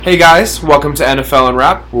Hey guys, welcome to NFL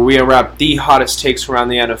Unwrap, where we unwrap the hottest takes around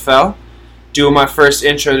the NFL. Doing my first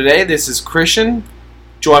intro today, this is Christian,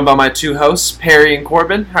 joined by my two hosts, Perry and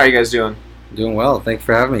Corbin. How are you guys doing? Doing well. Thanks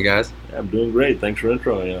for having me, guys. Yeah, I'm doing great. Thanks for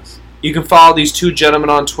introing us. You can follow these two gentlemen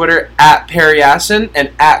on Twitter, at Perry Assen and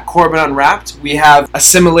at Corbin Unwrapped. We have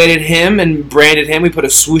assimilated him and branded him. We put a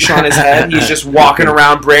swoosh on his head. He's just walking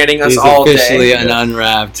around branding us all day. He's officially an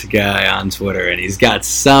Unwrapped guy on Twitter, and he's got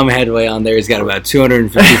some headway on there. He's got about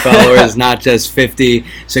 250 followers, not just 50.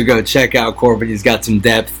 So go check out Corbin. He's got some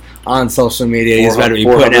depth on social media. He's about to be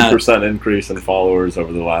putting out 400% increase in followers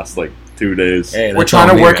over the last 2 days. Hey, we're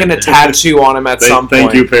trying to work in a tattoo on him at some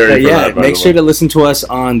point. Thank you, Perry. Make sure to listen to us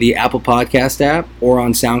on the Apple Podcast app or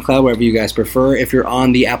on SoundCloud, wherever you guys prefer. If you're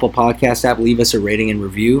on the Apple Podcast app, leave us a rating and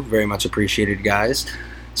review. Very much appreciated, guys.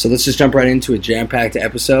 So let's just jump right into a jam-packed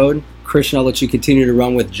episode. Christian, I'll let you continue to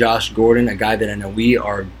run with Josh Gordon, a guy that I know we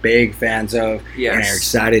are big fans of and are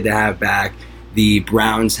excited to have back. The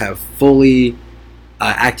Browns have fully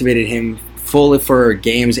activated him fully for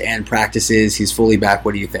games and practices. He's fully back.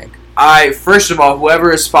 What do you think? First of all,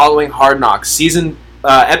 whoever is following Hard Knocks,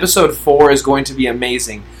 episode 4 is going to be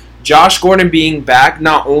amazing. Josh Gordon being back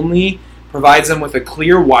not only provides them with a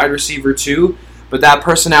clear wide receiver too, but that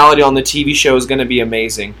personality on the TV show is going to be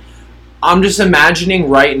amazing. I'm just imagining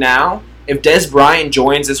right now, if Des Bryant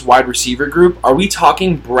joins this wide receiver group, are we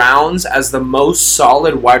talking Browns as the most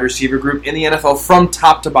solid wide receiver group in the NFL from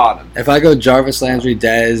top to bottom? If I go Jarvis Landry,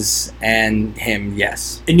 Dez, and him,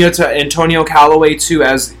 yes. And you have Antonio Callaway too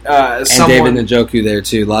as someone. And David Njoku there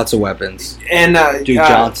too. Lots of weapons. And Duke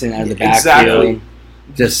Johnson out of the backfield.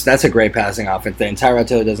 Exactly. That's a great passing offense. And Tyrod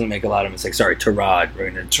Taylor doesn't make a lot of mistakes. Sorry, Tyrod.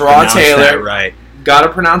 Tyrod Taylor. Right. Gotta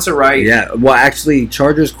pronounce it right. Yeah. Well, actually,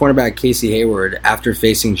 Chargers cornerback Casey Hayward, after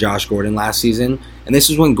facing Josh Gordon last season, and this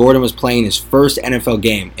was when Gordon was playing his first NFL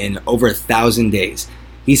game in over 1,000 days,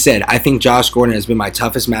 he said, "I think Josh Gordon has been my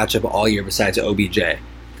toughest matchup all year besides OBJ."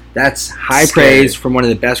 That's high praise from one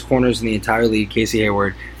of the best corners in the entire league, Casey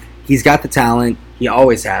Hayward. He's got the talent. He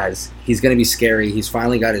always has. He's going to be scary. He's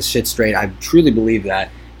finally got his shit straight. I truly believe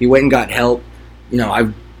that. He went and got help.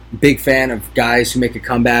 I'm a big fan of guys who make a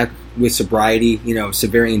comeback with sobriety.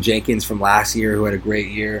 Severian Jenkins from last year, who had a great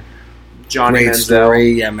year. Johnny great Manziel.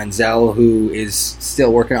 Story. Yeah, Manziel, who is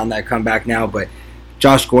still working on that comeback now. But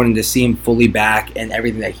Josh Gordon, to see him fully back and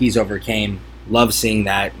everything that he's overcame, love seeing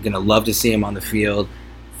that. Going to love to see him on the field.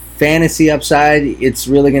 Fantasy upside, it's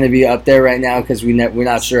really going to be up there right now because we're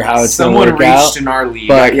not sure how it's going to work out. Someone reached in our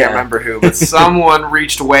league. I can't remember who, but someone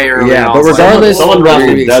reached way early. Yeah, but regardless, someone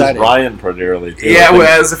drafted Des Bryant pretty early too. Yeah,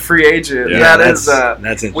 as a free agent. Yeah, that's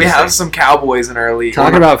interesting. We have some Cowboys in our league.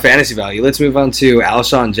 Talking about fantasy value, let's move on to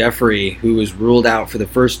Alshon Jeffrey, who was ruled out for the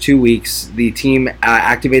first 2 weeks. The team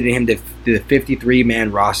activated him to the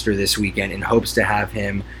 53-man roster this weekend in hopes to have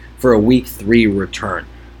him for a Week 3 return.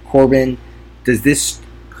 Corbin, does this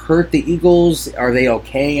hurt the Eagles? Are they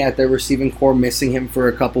okay at their receiving core missing him for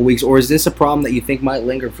a couple weeks, or is this a problem that you think might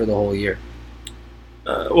linger for the whole year?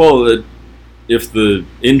 If the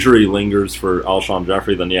injury lingers for Alshon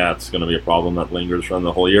Jeffrey, then yeah, it's going to be a problem that lingers for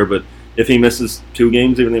the whole year. But if he misses 2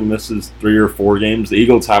 games, even if he misses 3 or 4 games, the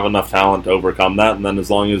Eagles have enough talent to overcome that. And then as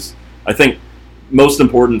long as, I think, most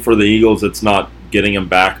important for the Eagles, it's not getting him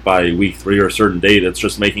back by Week 3 or a certain date. It's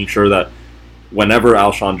just making sure that whenever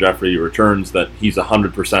Alshon Jeffrey returns, that he's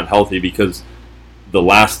 100% healthy, because the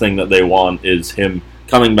last thing that they want is him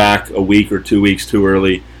coming back a week or 2 weeks too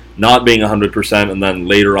early, not being 100%, and then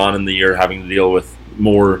later on in the year having to deal with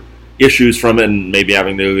more issues from it and maybe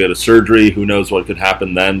having to go get a surgery. Who knows what could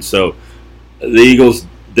happen then. So the Eagles,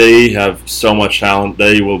 they have so much talent.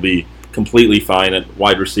 They will be completely fine at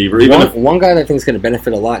wide receiver. One guy that I think is going to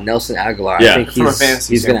benefit a lot, Nelson Aguilar. Yeah, I think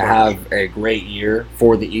he's going to have a great year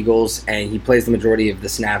for the Eagles, and he plays the majority of the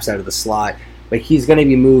snaps out of the slot. But he's going to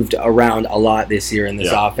be moved around a lot this year in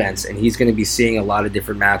this offense, and he's going to be seeing a lot of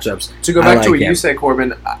different matchups. To go back to what you said,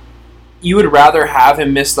 Corbin, you would rather have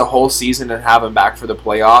him miss the whole season and have him back for the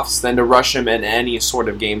playoffs than to rush him in any sort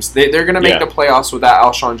of games. They're going to make the playoffs without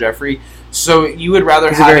Alshon Jeffrey. So you would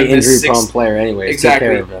rather have him miss injury-prone player anyway.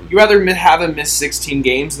 Exactly. You rather have him miss 16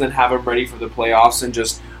 games than have him ready for the playoffs and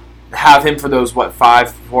just have him for those 4 or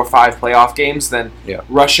 5 playoff games than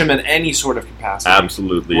rush him in any sort of capacity.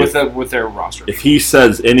 Absolutely. With their roster. If he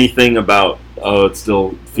says anything about it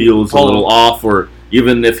still feels a little off, or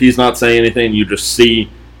even if he's not saying anything, you just see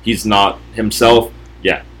he's not himself.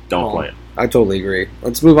 Yeah, don't play him. I totally agree.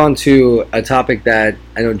 Let's move on to a topic that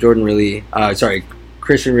I know Jordan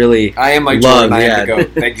Christian really I am like loved. Jordan. I Yeah. am the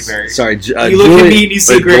GOAT. Thank you, Barry. Sorry, You look at me and you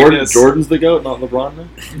see Wait, greatness. Jordan's the GOAT, not LeBron now?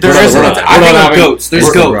 There is. We're I not think having- of goats. There's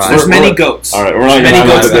we're- goats. There's we're- many we're- goats. All right, we're not There's going many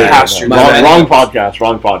to goats in the pasture. Wrong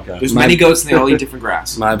podcast. There's My many bad. goats and they all eat different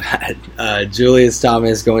grass. My bad. Julius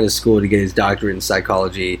Thomas going to school to get his doctorate in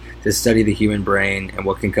psychology to study the human brain and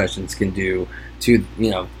what concussions can do to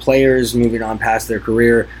players moving on past their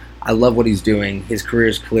career. I love what he's doing. His career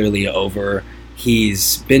is clearly over.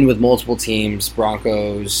 He's been with multiple teams,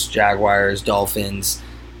 Broncos, Jaguars, Dolphins,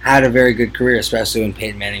 had a very good career, especially when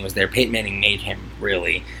Peyton Manning was there. Peyton Manning made him,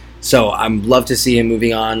 really. So I'd love to see him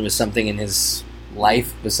moving on with something in his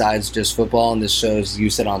life besides just football. And this shows, you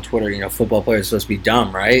said on Twitter, football players are supposed to be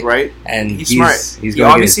dumb, right? Right. And He's smart. He's He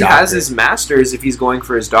going obviously to get his has his master's if he's going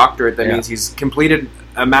for his doctorate. That means he's completed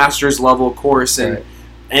a master's level course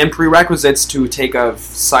and prerequisites to take a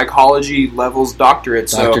psychology levels doctorate.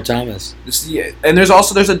 Dr. So, Thomas. and there's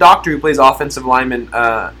a doctor who plays offensive lineman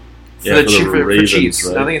for the Ravens, Chiefs.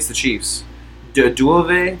 right? I think it's the Chiefs.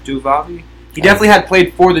 Duvavi. He definitely had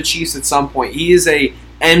played for the Chiefs at some point. He is a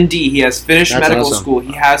MD. He has finished That's medical awesome. school.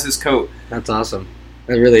 He has his coat. That's awesome.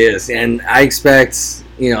 It really is. And I expect,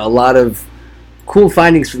 a lot of cool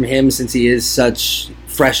findings from him since he is such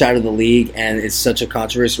fresh out of the league and it's such a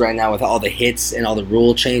controversy right now with all the hits and all the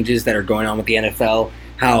rule changes that are going on with the NFL.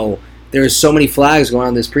 How there's so many flags going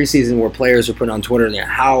on this preseason where players are putting on Twitter,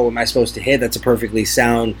 how am I supposed to hit? That's a perfectly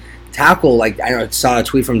sound tackle. Like I saw a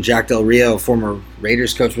tweet from Jack Del Rio, former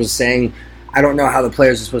Raiders coach, was saying, I don't know how the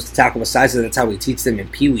players are supposed to tackle besides that. That's how we teach them in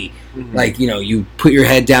Pee Wee. Mm-hmm. Like, you put your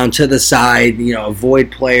head down to the side,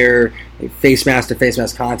 avoid player, face mask to face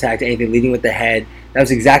mask contact, anything leading with the head. That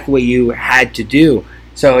was exactly what you had to do.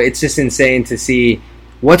 So it's just insane to see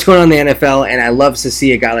what's going on in the NFL, and I love to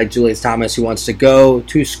see a guy like Julius Thomas who wants to go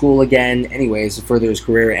to school again anyways to further his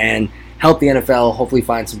career and help the NFL, hopefully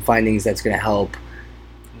find some findings that's going to help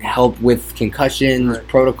with concussions,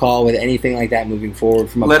 protocol, with anything like that moving forward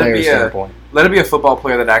from a player standpoint. Let it be a football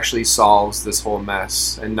player that actually solves this whole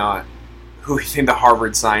mess and not who we think the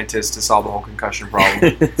Harvard scientist to solve the whole concussion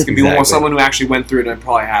problem. It's going to be someone who actually went through it and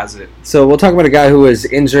probably has it. So we'll talk about a guy who was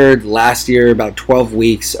injured last year, about 12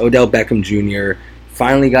 weeks, Odell Beckham Jr.,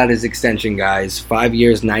 finally got his extension, guys. 5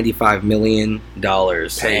 years, $95 million.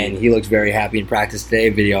 And he looks very happy in practice today.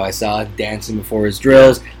 Video I saw, dancing before his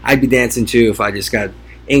drills. I'd be dancing too if I just got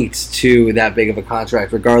inked to that big of a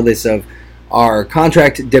contract, regardless of our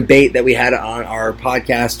contract debate that we had on our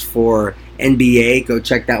podcast for NBA. Go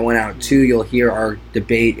check that one out too. You'll hear our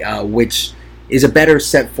debate, which is a better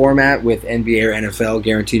set format with NBA or NFL,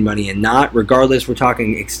 guaranteed money and not. Regardless, we're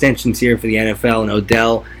talking extensions here for the NFL, and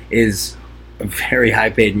Odell is a very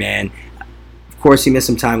high-paid man. Of course, he missed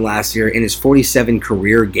some time last year. In his 47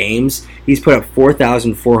 career games, he's put up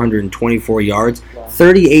 4,424 yards,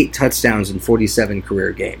 38 touchdowns in 47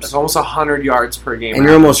 career games. That's almost 100 yards per game. And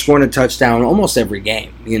you're almost scoring a touchdown almost every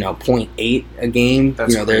game. 0.8 a game.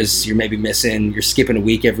 That's crazy. You're maybe missing, you're skipping a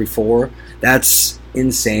week every 4. That's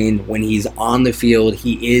insane. When he's on the field,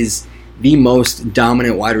 he is the most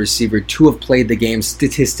dominant wide receiver to have played the game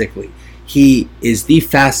statistically. He is the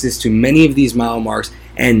fastest to many of these mile marks,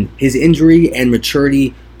 and his injury and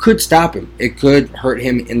maturity could stop him. It could hurt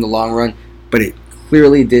him in the long run, but it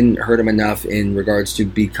clearly didn't hurt him enough in regards to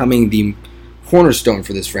becoming the cornerstone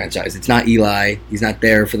for this franchise. It's not Eli. He's not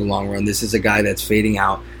there for the long run. This is a guy that's fading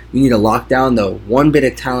out. You need to lock down the one bit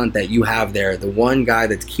of talent that you have there, the one guy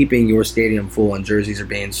that's keeping your stadium full and jerseys are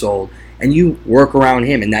being sold, and you work around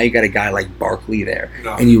him, and now you got a guy like Barkley there.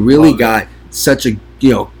 And you really got such a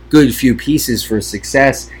good few pieces for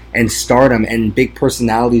success and stardom and big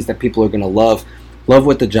personalities that people are going to love. Love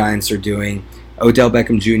what the Giants are doing. Odell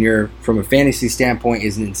Beckham Jr., from a fantasy standpoint,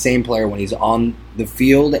 is an insane player when he's on the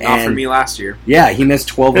field. Not for me last year. Yeah, he missed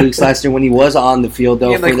 12 weeks last year when he was on the field, though.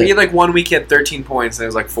 He had 1 week, he had 13 points,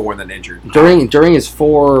 and it was 4 and then injured. During his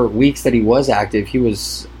 4 weeks that he was active, he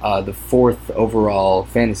was the 4th overall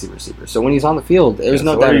fantasy receiver. So when he's on the field, there's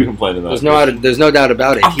no doubt. There's no doubt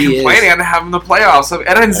about it. I'm complaining on having the playoffs. And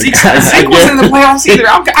then Zeke wasn't in the playoffs either.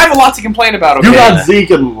 I have a lot to complain about. Okay? You got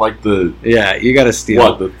Zeke in you got to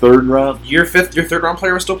steal. the 3rd round? Your third round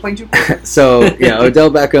player was still playing too. So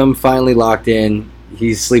Odell Beckham finally locked in.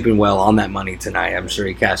 He's sleeping well on that money tonight. I'm sure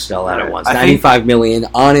he cashed it all out at once. $95 million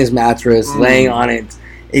on his mattress, laying on it.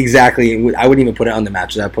 Exactly. I wouldn't even put it on the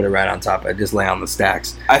mattress. I'd put it right on top. I'd just lay on the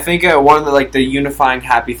stacks. I think one of the unifying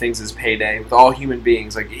happy things is payday with all human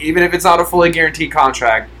beings. Even if it's not a fully guaranteed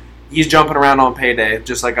contract, he's jumping around on payday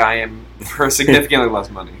just like I am for significantly less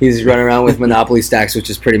money. He's running around with Monopoly stacks, which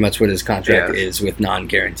is pretty much what his contract is with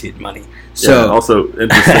non-guaranteed money. So also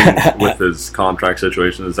interesting with his contract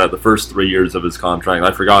situation is that the first 3 years of his contract,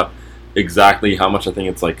 I forgot exactly how much. I think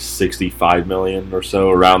it's like $65 million or so,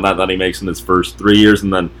 around that he makes in his first 3 years,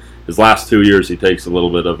 and then his last 2 years he takes a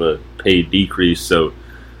little bit of a pay decrease. So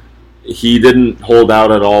he didn't hold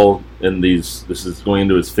out at all in these. This is going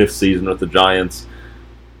into his 5th season with the Giants.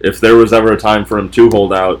 If there was ever a time for him to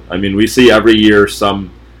hold out, I mean, we see every year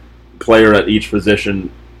some player at each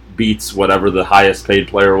position beats whatever the highest paid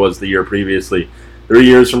player was the year previously. 3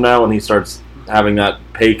 years from now, when he starts having that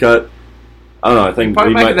pay cut, I don't know. I think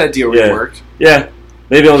probably might get that deal reworked. Yeah,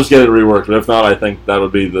 maybe I'll just get it reworked. But if not, I think that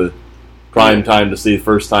would be the prime time to see the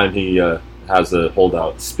first time he has a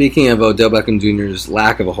holdout. Speaking of Odell Beckham Jr.'s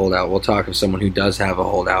lack of a holdout, we'll talk of someone who does have a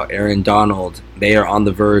holdout. Aaron Donald. They are on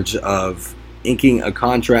the verge of inking a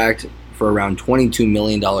contract for around $22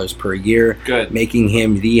 million per year, making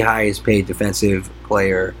him the highest paid defensive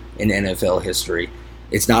player in NFL history.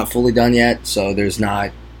 It's not fully done yet, so there's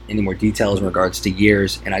not any more details in regards to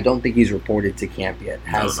years, and I don't think he's reported to camp yet.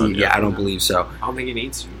 Has he? Yeah, I don't believe so. I don't think he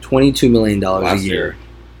needs to. $22 million a year.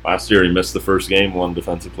 Last year he missed the first game, won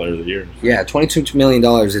Defensive Player of the Year. Yeah, $22 million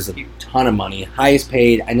is a ton of money. Highest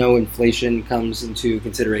paid. I know inflation comes into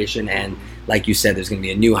consideration, and like you said, there's going to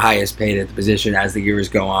be a new highest paid at the position as the years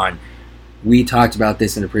go on. We talked about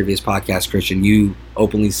this in a previous podcast, Christian. You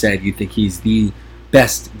openly said you think he's the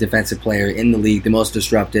best defensive player in the league, the most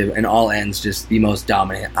disruptive, and all ends just the most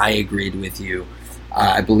dominant. I agreed with you.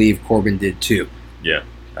 I believe Corbin did too. Yeah,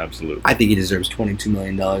 absolutely. I think he deserves $22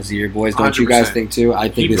 million a year, boys. Don't 100%. You guys think too? I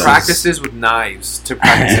think he practices with knives to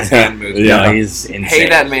practice his hand movements. Yeah, he's insane. Hey,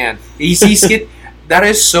 that man. That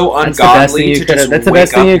is so ungodly to just That's the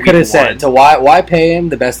best thing you could have said. So why pay him?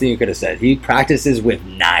 The best thing you could have said. He practices with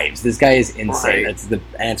knives. This guy is insane. Right. That's the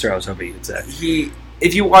answer I was hoping you'd say.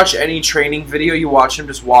 If you watch any training video, you watch him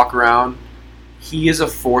just walk around, he is a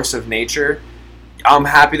force of nature. I'm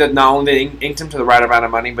happy that not only they inked him to the right amount of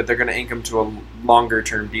money, but they're going to ink him to a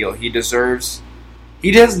longer-term deal. He does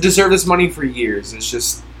deserve this money for years.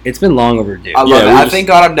 It's been long overdue. I love it. I thank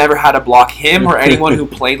God I've never had to block him or anyone who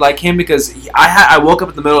played like him, because I woke up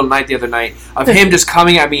in the middle of the night the other night of him just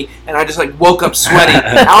coming at me, and I just woke up sweating.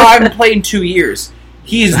 Now I haven't played in 2 years.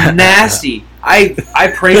 He's nasty.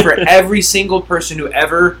 I pray for every single person who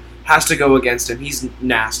ever has to go against him. He's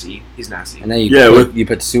nasty. And then you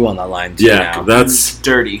put Sue on that line too. Yeah, now. that's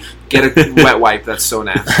dirty. Get a wet wipe. That's so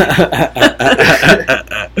nasty.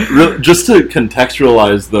 Just to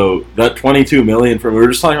contextualize, though, that $22 million we were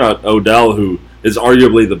just talking about Odell, who is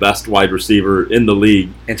arguably the best wide receiver in the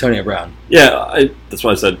league. Antonio Brown. Yeah, that's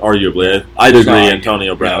why I said arguably. I'd agree.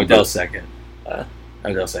 Antonio Brown. No, Odell's second.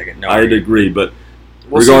 Odell's second. No, I'd agree, but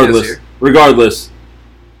regardless,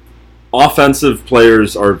 offensive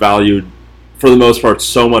players are valued for the most part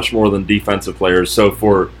so much more than defensive players. So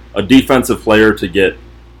for a defensive player to get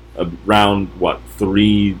around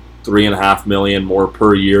 $3.5 million more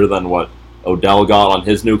per year than what Odell got on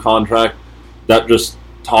his new contract, that just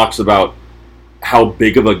talks about how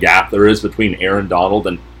big of a gap there is between Aaron Donald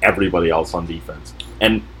and everybody else on defense.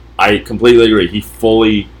 And I completely agree. He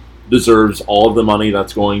fully deserves all of the money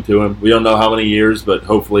that's going to him. We don't know how many years, but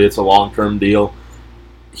hopefully it's a long-term deal.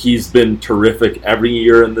 He's been terrific every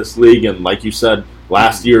year in this league, and like you said,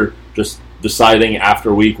 last year, just deciding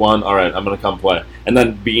after week 1, all right, I'm going to come play. And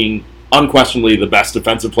then being unquestionably the best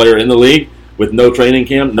defensive player in the league with no training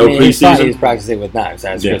camp, no preseason. He's practicing with knives,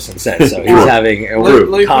 as Kristen said, so he's having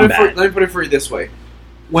a combat. Let me put it for you this way.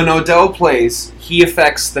 When Odell plays, he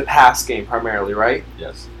affects the pass game primarily, right?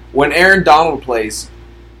 Yes. When Aaron Donald plays,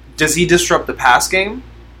 does he disrupt the pass game?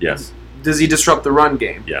 Yes. Does he disrupt the run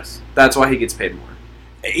game? Yes. That's why he gets paid more.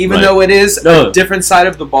 Even though it is a different side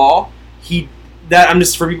of the ball, I'm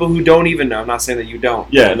just for people who don't even know. I'm not saying that you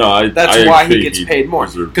don't. Yeah, no, that's why he gets paid more.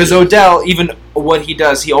 Because Odell, even what he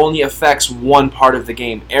does, he only affects one part of the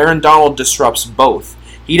game. Aaron Donald disrupts both.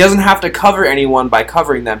 He doesn't have to cover anyone by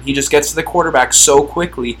covering them. He just gets to the quarterback so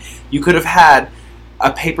quickly. You could have had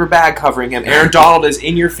a paper bag covering him. Aaron Donald is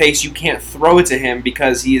in your face. You can't throw it to him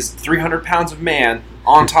because he is 300 pounds of man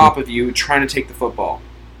on top of you trying to take the football.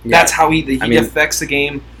 Yeah. That's how he affects the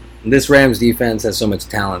game. This Rams defense has so much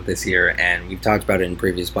talent this year, and we've talked about it in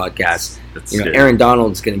previous podcasts. Aaron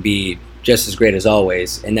Donald's going to be just as great as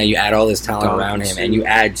always, and now you add all this talent around him, and you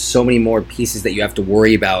add so many more pieces that you have to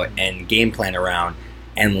worry about and game plan around,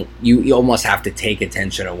 and you almost have to take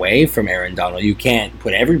attention away from Aaron Donald. You can't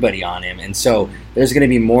put everybody on him, and so there's going to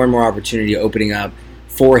be more and more opportunity opening up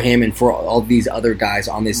for him and for all these other guys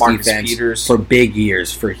on this defense for big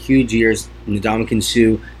years, for huge years. Ndamukong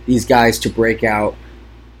Suh, these guys to break out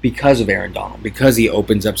because of Aaron Donald, because he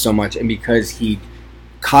opens up so much and because he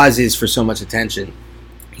causes for so much attention.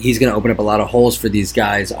 He's going to open up a lot of holes for these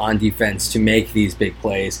guys on defense to make these big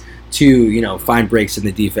plays, to find breaks in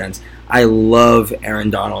the defense. I love Aaron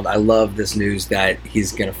Donald. I love this news that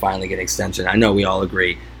he's going to finally get an extension. I know we all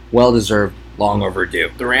agree. Well deserved, long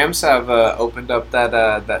overdue. The Rams have opened up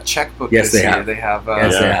that checkbook Yes, this they year. have. They have.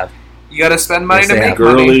 Yes, they have. You got to spend money Yes, to they make have.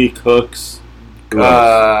 money. Gurley, Cooks.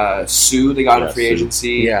 Sue, they got in free Sue.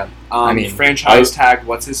 agency. Yeah. Franchise tagged,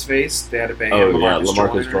 what's his face? They had to pay him.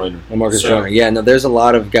 Lamarcus Joyner. LaMarcus Joyner. Yeah, no, there's a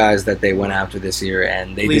lot of guys that they went after this year,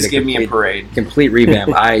 and they Please did give me a parade. complete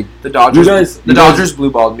revamp. The Dodgers. You Dodgers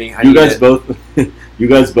blue balled me. You guys both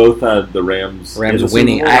had the Rams. Rams in the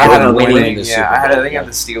winning. Super I Bowl. had them winning the Super Yeah, I Bowl. think I had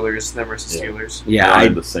the Steelers. Them versus Steelers. Yeah, I I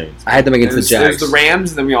had the Saints. had them against the There's Jags. the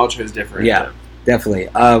Rams, and then we all chose different. Yeah. Definitely.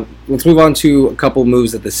 Let's move on to a couple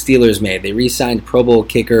moves that the Steelers made. They re-signed Pro Bowl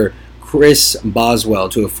kicker Chris Boswell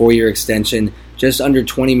to a 4-year extension, just under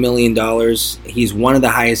 $20 million. He's one of the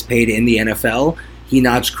highest paid in the NFL. He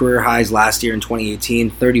notched career highs last year in 2018,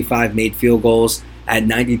 35 made field goals at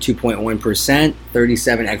 92.1%,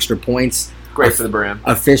 37 extra points. Great for the brand.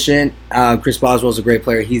 Efficient. Chris Boswell's a great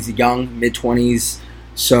player. He's young, mid-20s,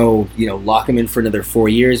 so lock him in for another 4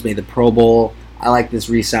 years, made the Pro Bowl. I like this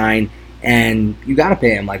re-sign. And you got to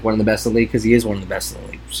pay him like one of the best in the league because he is one of the best in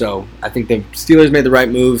the league. So I think the Steelers made the right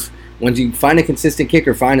move. Once you find a consistent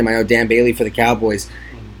kicker, find him. I know Dan Bailey for the Cowboys.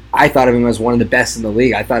 I thought of him as one of the best in the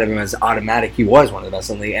league. I thought of him as automatic. He was one of the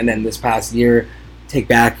best in the league. And then this past year, take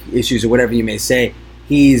back issues or whatever you may say,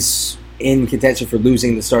 he's in contention for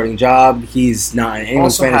losing the starting job. He's not on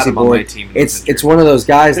anyone's Also had fantasy him on my board. team. It's one of those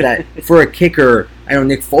guys that for a kicker, I know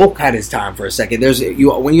Nick Folk had his time for a second.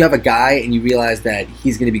 When you have a guy and you realize that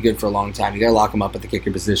he's going to be good for a long time, you got to lock him up at the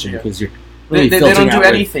kicker position because you're really they filtering don't do out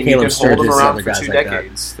with anything. You Caleb can hold them Sturgis and around other for guys 2 like that.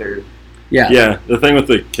 decades. Yeah, the thing with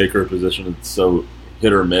the kicker position, it's so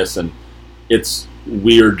hit or miss, and it's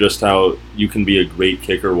weird just how you can be a great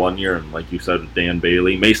kicker one year, and like you said, with Dan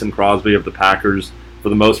Bailey, Mason Crosby of the Packers, for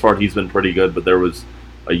the most part, he's been pretty good, but there was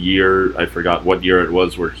a year, I forgot what year it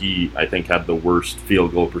was, where he, I think, had the worst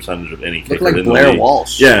field goal percentage of any kicker Looked like in the Blair league.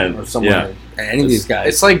 Walsh or someone. Yeah. Any of these guys.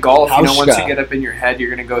 It's like golf. Once you Hauschka. get up in your head, you're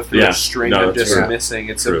going to go through a string of just true. missing.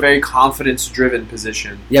 It's True. a very confidence-driven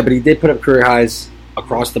position. Yeah, but he did put up career highs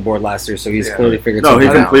across the board last year, so he's clearly figured No, something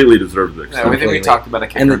he out. completely deserved it. Yeah, I think we talked about a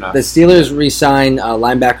kicker And the enough. Steelers re-sign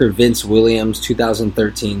linebacker Vince Williams,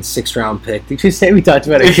 2013 6th-round pick. Did you say we talked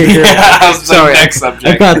about a kicker? I was Sorry, next subject.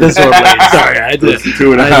 I caught this one late. Sorry, I Just did.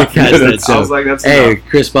 2.5 I did catch that. minutes. I was like, that's Hey, enough.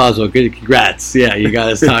 Chris Boswell, good, congrats. Yeah, you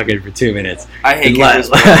got us talking for 2 minutes. I hate And kickers.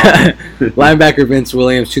 linebacker Vince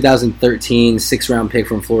Williams, 2013 6th-round pick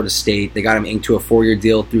from Florida State. They got him inked to a 4-year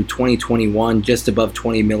deal through 2021, just above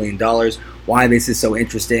 $20 million. Why this is so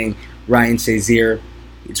interesting, Ryan Shazier,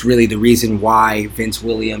 it's really the reason why Vince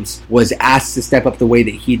Williams was asked to step up the way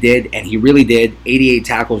that he did, and he really did. 88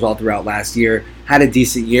 tackles all throughout last year. Had a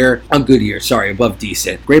decent year. A good year, sorry, above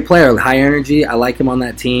decent. Great player, high energy. I like him on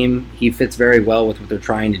that team. He fits very well with what they're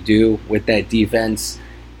trying to do with that defense.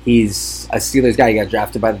 He's a Steelers guy. He got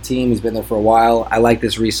drafted by the team. He's been there for a while. I like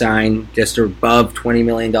this re-sign. Just above $20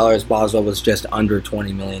 million. Boswell was just under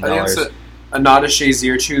 $20 million. I think it's a nod to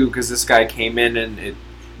Shazier, too, because this guy came in and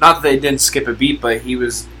not that they didn't skip a beat, but he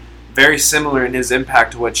was very similar in his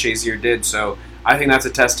impact to what Shazier did. So I think that's a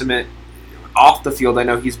testament. Off the field, I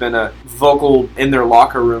know he's been a vocal in their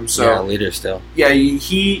locker room. So yeah, leader still. Yeah,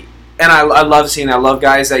 he and I love seeing that. I love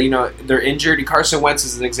guys that, they're injured. Carson Wentz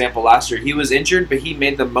is an example last year. He was injured, but he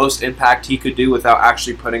made the most impact he could do without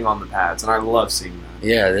actually putting on the pads, and I love seeing that.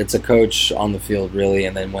 Yeah, it's a coach on the field, really,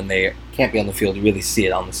 and then when they can't be on the field, you really see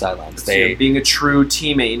it on the sidelines. Being a true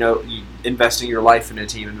teammate, investing your life in a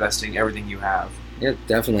team, investing everything you have. Yeah,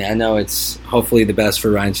 definitely. I know it's hopefully the best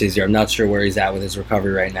for Ryan Shazier. I'm not sure where he's at with his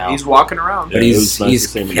recovery right now. He's walking around. But Yeah, he's it was nice to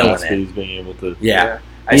see him in killing Alaska. it. He's being able to. Yeah.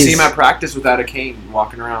 I see him at practice without a cane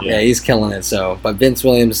walking around. Yeah, he's killing it. So, but Vince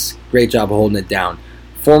Williams, great job of holding it down.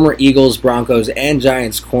 Former Eagles, Broncos, and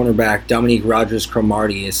Giants cornerback Dominique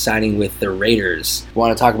Rodgers-Cromartie is signing with the Raiders. You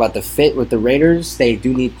want to talk about the fit with the Raiders? They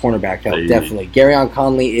do need cornerback help, definitely. Garyon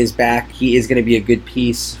Conley is back. He is going to be a good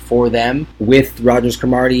piece for them with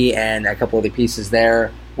Rodgers-Cromartie and a couple other pieces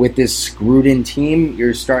there. With this screwed-in team,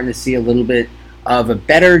 you're starting to see a little bit of a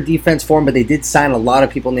better defense for them, but they did sign a lot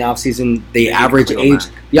of people in the offseason. The average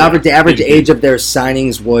age of their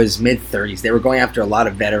signings was mid-30s. They were going after a lot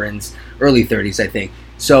of veterans, early 30s, I think.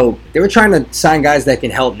 So they were trying to sign guys that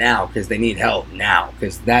can help now because they need help now.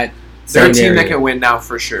 Because they're a team that can win now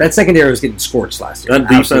for sure. That secondary was getting scorched last year. That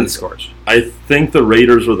defense, scorched. I think the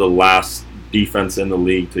Raiders were the last defense in the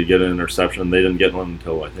league to get an interception. They didn't get one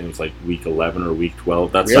until I think it was like week 11 or week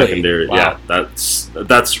 12. That's Really? secondary. Wow. Yeah,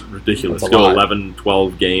 that's ridiculous. That's a Go lot. 11,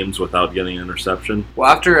 12 games without getting an interception. Well,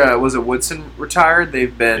 after was it Woodson retired,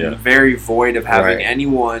 they've been very void of having Right.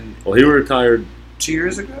 anyone. Well, he retired. 2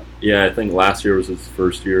 years ago. Yeah, I think last year was his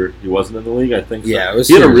first year. He wasn't in the league. I think. So. Yeah, it was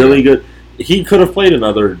He had a 2 years really ago. good. He could have played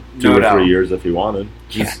another 2 No or doubt. 3 years if he wanted.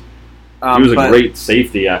 Yeah. He was a But great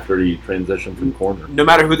safety after he transitioned from corner. no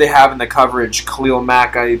matter who they have in the coverage, Khalil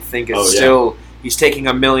Mack, I think, is still he's taking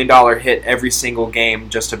 $1 million hit every single game,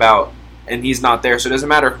 just about, and he's not there. So it doesn't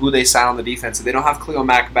matter who they sign on the defense. If they don't have Khalil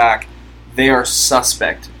Mack back, they are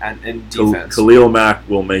suspect in defense. Khalil Mack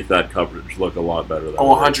will make that coverage look a lot better. Than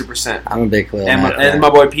Oh, it is. 100%. I'm a big Khalil And Mack and fan.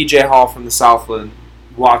 my boy PJ Hall from the Southland,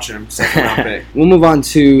 watching him, second round pick. We'll move on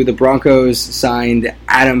to the Broncos signed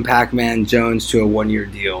Adam Pac-Man Jones to a 1-year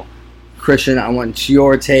deal. Christian, I want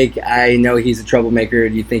your take. I know he's a troublemaker.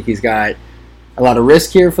 Do you think he's got a lot of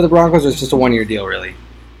risk here for the Broncos, or it's just a 1-year deal, really?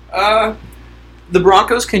 The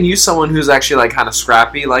Broncos can use someone who's actually like kind of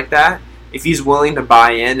scrappy like that. If he's willing to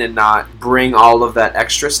buy in and not bring all of that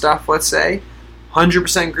extra stuff, let's say,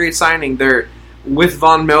 100% great signing. They're with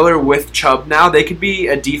Von Miller, with Chubb now, they could be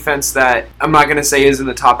a defense that I'm not going to say is in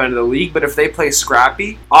the top end of the league, but if they play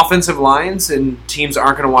scrappy, offensive lines and teams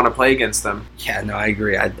aren't going to want to play against them. Yeah, no, I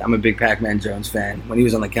agree. I'm a big Pac-Man Jones fan. When he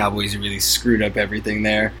was on the Cowboys, he really screwed up everything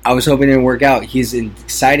there. I was hoping it would work out. He's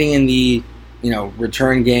exciting in the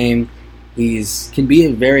return game. Can be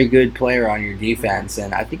a very good player on your defense,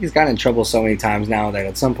 and I think he's gotten in trouble so many times now that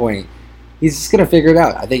at some point he's just going to figure it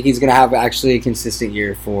out. I think he's going to have actually a consistent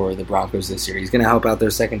year for the Broncos this year. He's going to help out their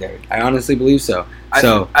secondary. I honestly believe so. I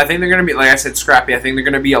think they're going to be, like I said, scrappy. I think they're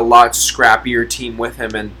going to be a lot scrappier team with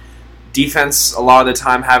him, and defense, a lot of the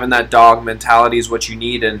time, having that dog mentality is what you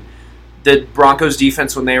need, and the Broncos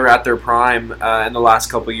defense, when they were at their prime in the last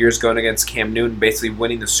couple of years going against Cam Newton, basically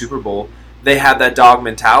winning the Super Bowl, they had that dog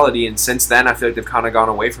mentality, and since then I feel like they've kind of gone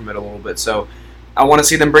away from it a little bit. So I want to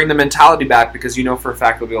see them bring the mentality back because you know for a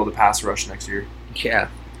fact they'll be able to pass rush next year. Yeah,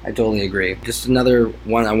 I totally agree. Just another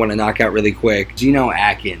one I want to knock out really quick. Geno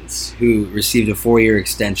Atkins, who received a 4-year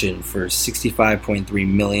extension for $65.3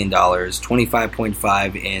 million,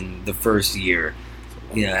 $25.5 in the first year.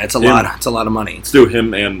 Yeah, that's a lot. It's a lot of money. Let's do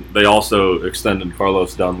him, and they also extended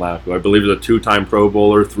Carlos Dunlap, who I believe is a 2-time Pro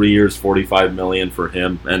Bowler, 3 years, $45 million for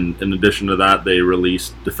him. And in addition to that, they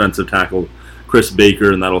released defensive tackle Chris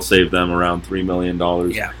Baker, and that'll save them around $3 million.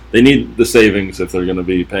 Yeah, they need the savings if they're going to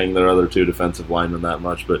be paying their other 2 defensive linemen that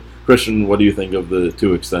much. But Christian, what do you think of the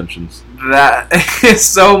 2 extensions? That is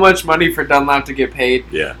so much money for Dunlap to get paid.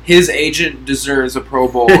 Yeah, his agent deserves a Pro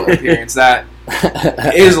Bowl appearance. That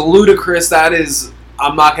is ludicrous. That is.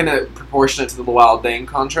 I'm not going to proportion it to the Wild Dane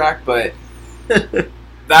contract, but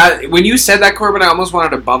that when you said that, Corbin, I almost wanted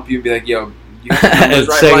to bump you and be like, "Yo, you have the numbers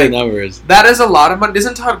right." Say the Like, numbers. that is a lot of money.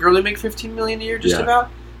 Doesn't Todd Gurley make $15 million a year? Just Yeah. about.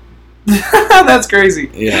 That's crazy.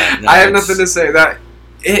 Yeah, no, I have nothing to say. That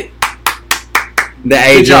it. The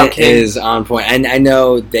Good job, agent King. is on point, and I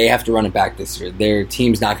know they have to run it back this year. Their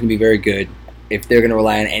team's not going to be very good if they're going to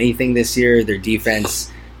rely on anything this year. Their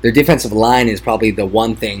defensive line is probably the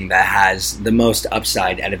one thing that has the most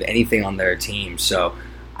upside out of anything on their team. So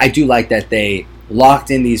I do like that they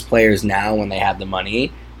locked in these players now when they have the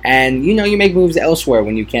money. And, you make moves elsewhere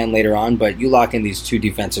when you can later on, but you lock in these 2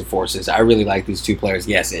 defensive forces. I really like these 2 players.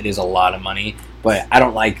 Yes, it is a lot of money, but I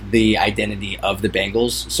don't like the identity of the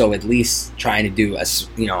Bengals. So at least trying to do a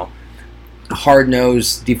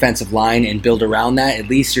hard-nosed defensive line and build around that, at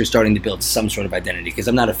least you're starting to build some sort of identity. Because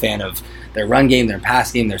I'm not a fan of their run game, their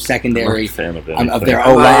pass game, their secondary, I'm not a fan of of anything. their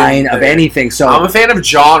O-line, of anything. So I'm a fan of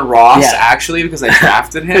John Ross, Yeah. actually, because I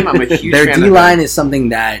drafted him. I'm a huge their fan D-line of him. is something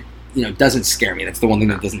that doesn't scare me. That's the one thing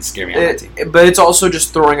that doesn't scare me on that team. But it's also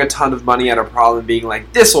just throwing a ton of money at a problem, being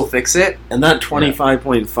like, "This will fix it." And that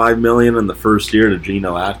 $25.5 million in the first year to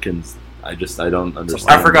Geno Atkins, I don't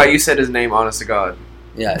understand. I forgot you said his name. Honest to God.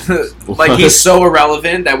 Yeah. Like, he's so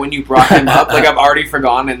irrelevant that when you brought him up, like, I've already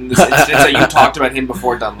forgotten in this instance that you talked about him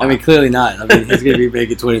before Dunlap. I mean, clearly not. I mean, he's going to be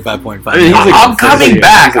making 25.5. I mean, he's a- I'm coming he's a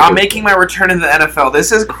back. good I'm making my return in the NFL.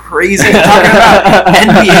 This is crazy. I'm talking about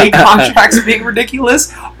NBA contracts being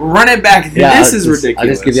ridiculous. Run it back. This is ridiculous. I'll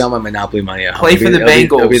just give you all my Monopoly money at home. Play for the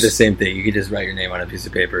Bengals. It'll be the same thing. You could just write your name on a piece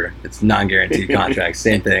of paper. It's non-guaranteed contracts.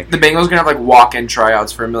 Same thing. The Bengals gonna have like walk-in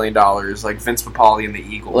tryouts for $1 million, like Vince Papale and the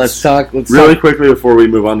Eagles. Let's talk. Really quickly before we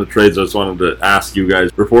move on to trades, I just wanted to ask you guys.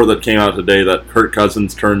 Report that came out today that Kirk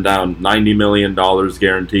Cousins turned down $90 million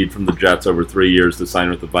guaranteed from the Jets over 3 years to sign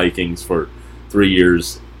with the Vikings for 3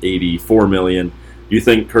 years, $84 million. You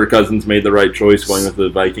think Kirk Cousins made the right choice going with the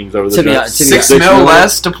Vikings over the Jets? $6 million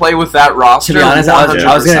less to play with that roster. To be honest, I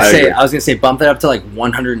was gonna say bump that up to like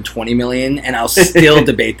 $120 million, and I'll still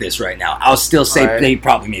debate this right now. I'll still say they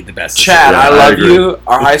probably made the best. Chad, I love you,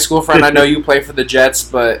 our high school friend. I know you play for the Jets,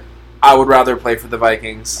 but I would rather play for the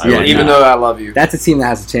Vikings, even though I love you. That's a team that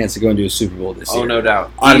has a chance to go into a Super Bowl this year. Oh, no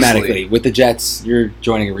doubt. Automatically. Easily. With the Jets, you're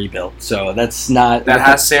joining a rebuild. So that's not... That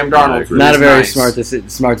has Sam Darnold. Not a very smart decision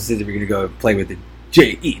if you're going to go play with the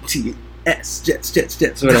Jets,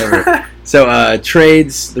 Jets, whatever. So,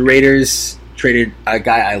 trades. The Raiders traded a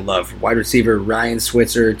guy I love, wide receiver Ryan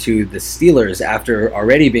Switzer, to the Steelers after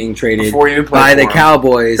already being traded by the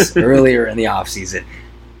Cowboys earlier in the offseason.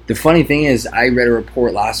 The funny thing is, I read a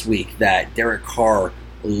report last week that Derek Carr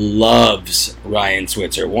loves Ryan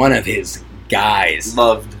Switzer, one of his guys.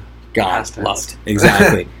 Loved.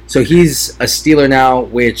 Exactly. So he's a Steeler now,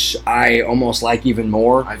 which I almost like even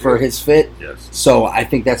more for his fit. Yes. So I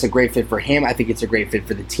think that's a great fit for him. I think it's a great fit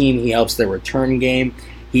for the team. He helps their return game.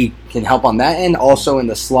 He can help on that end. Also in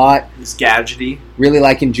the slot. He's gadgety. Really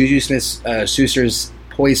liking Juju Smith-Schuster's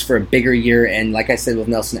poised for a bigger year. And like I said with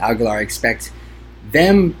Nelson Aguilar, I expect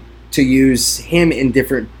them to use him in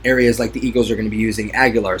different areas like the Eagles are going to be using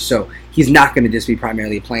Aguilar. So he's not going to just be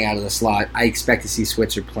primarily playing out of the slot. I expect to see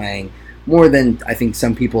Switzer playing more than I think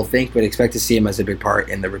some people think, but expect to see him as a big part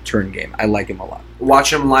in the return game. I like him a lot.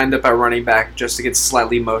 Watch him lined up at running back just to get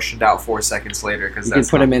slightly motioned out 4 seconds later. You can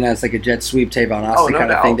put him in as like a jet sweep, Tavon Austin kind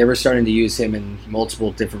of thing. They were starting to use him in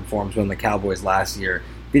multiple different forms when the Cowboys last year.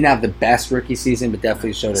 Didn't have the best rookie season, but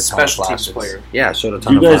definitely showed a ton of flashes. Special teams player. Yeah, showed a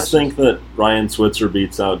ton of flashes. Do you guys think that Ryan Switzer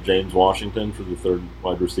beats out James Washington for the third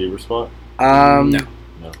wide receiver spot? No.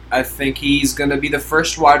 I think he's going to be the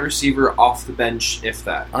first wide receiver off the bench, if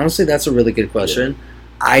that. Honestly, that's a really good question.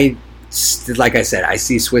 Yeah. Like I said, I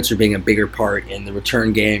see Switzer being a bigger part in the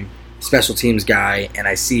return game, special teams guy, and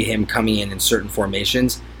I see him coming in certain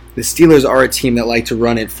formations. The Steelers are a team that like to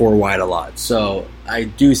run it 4 wide a lot, so I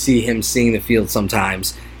do see him seeing the field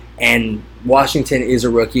sometimes. And Washington is a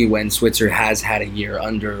rookie when Switzer has had a year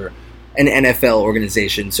under an NFL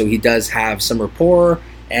organization, so he does have some rapport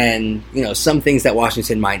and some things that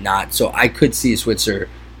Washington might not. So I could see Switzer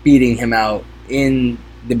beating him out in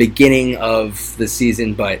the beginning of the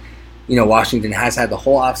season, but Washington has had the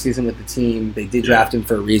whole offseason with the team. They did draft him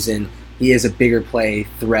for a reason. He is a bigger play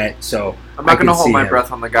threat, so I'm not going to hold my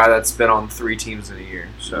breath on the guy that's been on 3 teams in a year.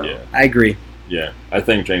 So I agree. Yeah, I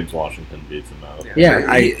think James Washington beats him out.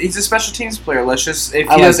 Yeah, he's a special teams player. Let's just if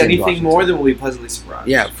he does anything more, then we'll be pleasantly surprised.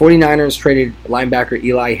 Yeah, 49ers traded linebacker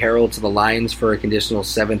Eli Harold to the Lions for a conditional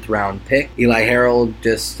 7th round pick. Eli Harold,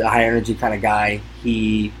 just a high energy kind of guy.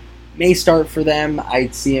 He may start for them.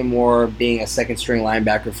 I'd see him more being a second string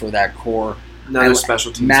linebacker for that core. Another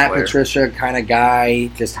special teams Matt player. Patricia kind of guy,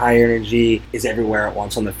 just high energy, is everywhere at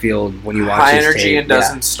once on the field when you watch high his energy tape. And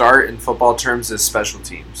doesn't start in football terms as special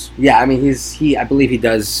teams. Yeah, I mean I believe he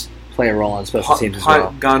does play a role on special teams as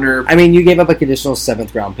well. Gunner. I mean, you gave up a conditional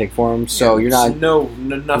 7th round pick for him, so you're not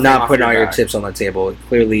nothing putting all your chips on the table.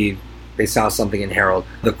 Clearly, they saw something in Harold.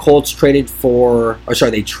 The Colts traded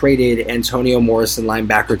Antonio Morrison,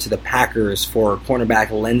 linebacker, to the Packers for cornerback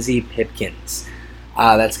Lindsey Pipkins.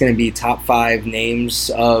 That's going to be top 5 names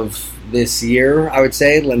of this year, I would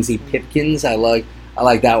say. Lindsey Pipkins, I like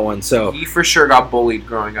that one. So he for sure got bullied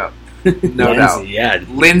growing up. No doubt. Yeah.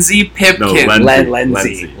 Lindsey Pipkins.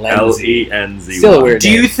 Lenzy. Lenzy. Still a weird Do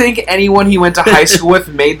name. you think anyone he went to high school with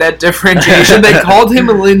made that differentiation? They called him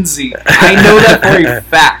Lindsey. I know that for a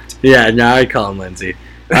fact. Yeah, now I call him Lindsey.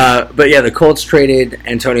 But yeah, the Colts traded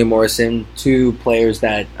Antonio Morrison, 2 players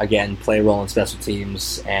that, again, play a role in special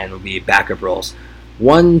teams and will be backup roles.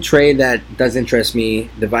 One trade that does interest me,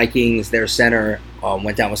 the Vikings, their center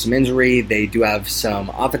went down with some injury. They do have some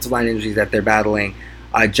offensive line injuries that they're battling.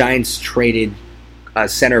 Giants traded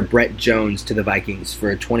center Brett Jones to the Vikings for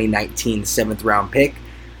a 2019 7th round pick.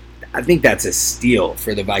 I think that's a steal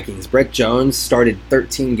for the Vikings. Brett Jones started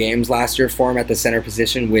 13 games last year for him at the center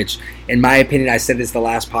position, which, in my opinion, I said this the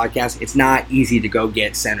last podcast, it's not easy to go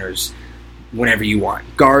get centers whenever you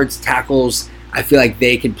want. Guards, tackles, I feel like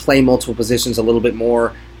they can play multiple positions a little bit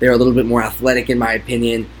more. They're a little bit more athletic, in my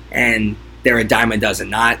opinion, and they're a dime a dozen.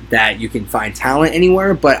 Not that you can find talent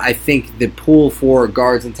anywhere, but I think the pool for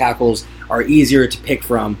guards and tackles are easier to pick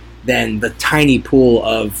from than the tiny pool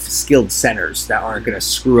of skilled centers that aren't going to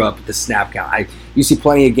screw up the snap count. You see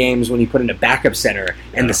plenty of games when you put in a backup center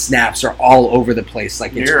and the snaps are all over the place.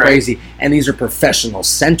 Like, it's crazy. Right. And these are professional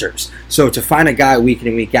centers. So to find a guy week in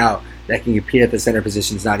and week out that can compete at the center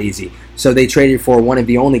position is not easy. So they traded for one of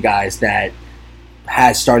the only guys that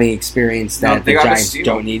has starting experience that they the got Giants steal.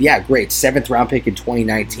 don't need. Yeah, great. 7th round pick in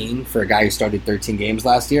 2019 for a guy who started 13 games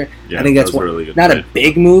last year. Yeah, I think that's a really good not trade. a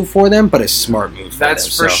big move for them, but a smart move for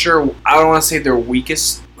That's them. for sure. I don't want to say their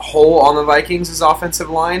weakest hole on the Vikings is offensive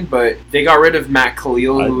line, but they got rid of Matt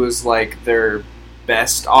Khalil, who was like their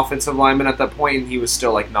best offensive lineman at that point, and he was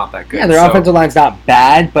still like not that good. Yeah, their offensive line's not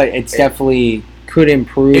bad, but it's definitely could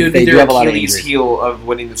improve. It would They be do their have a lot of Achilles injuries. heel of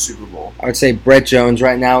winning the Super Bowl. I would say Brett Jones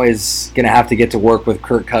right now is going to have to get to work with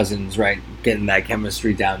Kirk Cousins, right? Getting that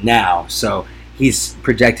chemistry down now. So he's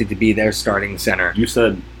projected to be their starting center. You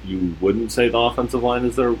said you wouldn't say the offensive line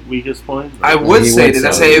is their weakest point? I would say that.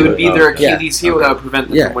 I say it would be their Yeah. Achilles heel that would prevent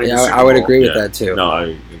them from winning Yeah, the Super I would Bowl. agree with that too. No,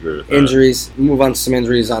 I agree with that. Injuries. Move on to some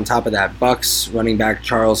injuries on top of that. Bucks running back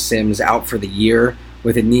Charles Sims out for the year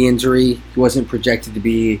with a knee injury. He wasn't projected to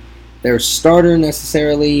be their starter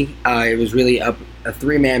necessarily. It was really a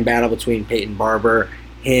 3-man battle between Peyton Barber,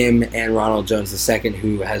 him, and Ronald Jones II,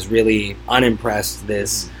 who has really unimpressed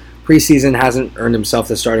this preseason, hasn't earned himself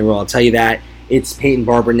the starting role. I'll tell you that. It's Peyton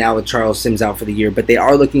Barber now with Charles Sims out for the year, but they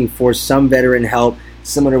are looking for some veteran help,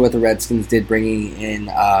 similar to what the Redskins did, bringing in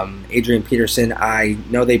Adrian Peterson. I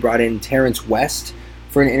know they brought in Terrence West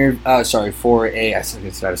for an interview. I was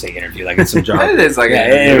about to say interview, like it's some job. It is like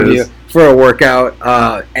an interview for a workout.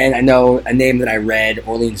 And I know a name that I read,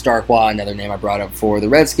 Orleans Darkwa, another name I brought up for the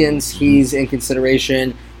Redskins. He's in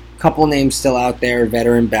consideration. Couple names still out there,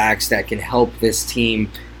 veteran backs that can help this team.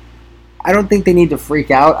 I don't think they need to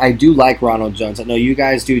freak out. I do like Ronald Jones. I know you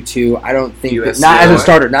guys do too. I don't think not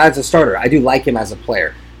as a starter. I do like him as a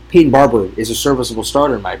player. Peyton Barber is a serviceable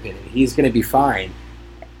starter in my opinion. He's going to be fine.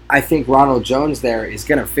 I think Ronald Jones there is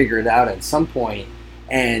going to figure it out at some point.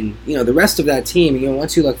 And the rest of that team,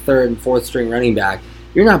 once you look 3rd and 4th string running back,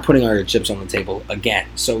 you're not putting all your chips on the table again.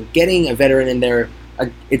 So getting a veteran in there,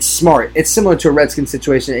 it's smart. It's similar to a Redskins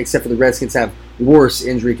situation, except for the Redskins have worse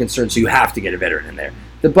injury concerns, so you have to get a veteran in there.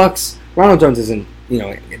 The Bucks, Ronald Jones isn't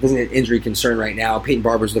an injury concern right now. Peyton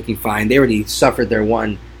Barber's looking fine. They already suffered their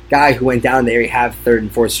one guy who went down. They already have 3rd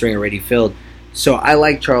and 4th string already filled. So I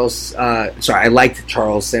liked Charles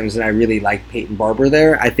Sims, and I really like Peyton Barber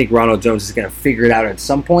there. I think Ronald Jones is going to figure it out at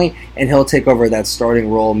some point, and he'll take over that starting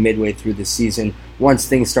role midway through the season once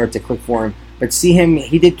things start to click for him. But see him,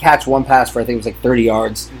 he did catch one pass for I think it was like 30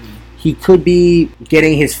 yards. He could be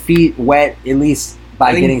getting his feet wet at least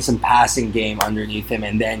by getting some passing game underneath him,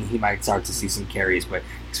 and then he might start to see some carries. But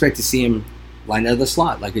expect to see him line out of the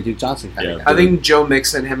slot like a Duke Johnson kind of guy. I think Joe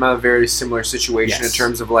Mixon and him have a very similar situation in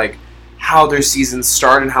terms of like how their seasons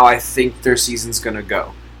start and how I think their season's going to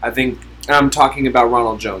go. I think I'm talking about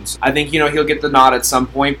Ronald Jones. I think he'll get the nod at some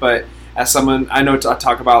point, but as someone I know, I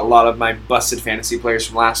talk about a lot of my busted fantasy players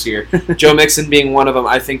from last year. Joe Mixon being one of them.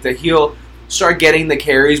 I think that he'll start getting the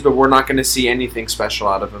carries, but we're not going to see anything special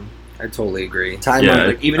out of him. I totally agree.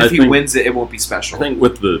 Even if he wins it won't be special. I think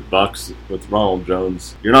with the Bucks, with Ronald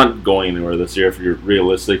Jones, you're not going anywhere this year if you're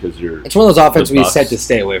realistic. It's one of those offenses we said to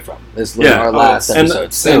stay away from. This is our last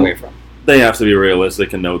episode. Stay away from. They have to be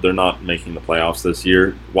realistic and know they're not making the playoffs this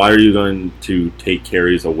year. Why are you going to take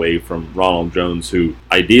carries away from Ronald Jones, who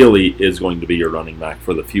ideally is going to be your running back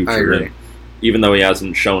for the future? I agree. And even though he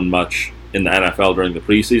hasn't shown much in the NFL during the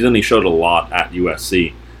preseason, he showed a lot at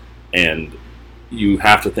USC. And you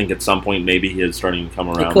have to think at some point maybe he is starting to come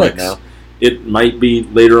around right now. It might be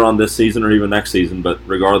later on this season or even next season, but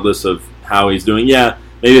regardless of how he's doing,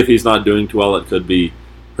 maybe if he's not doing too well, it could be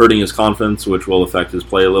hurting his confidence, which will affect his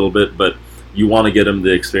play a little bit, but you want to get him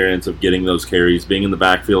the experience of getting those carries, being in the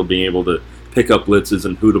backfield, being able to pick up blitzes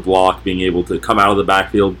and who to block, being able to come out of the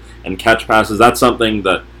backfield and catch passes. That's something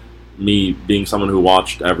that me, being someone who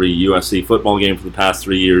watched every USC football game for the past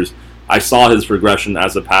 3 years, I saw his progression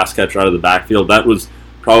as a pass catcher out of the backfield. That was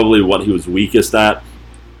probably what he was weakest at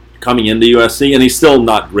coming into USC, and he's still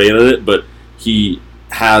not great at it, but he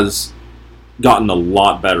has gotten a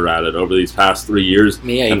lot better at it over these past 3 years.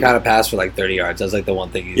 He caught a pass for like 30 yards. That's like the one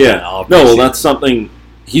thing he's done all that's something.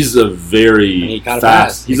 He's a very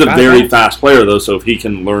fast. He's a very fast player though. So if he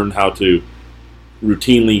can learn how to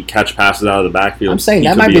routinely catch passes out of the backfield, I'm saying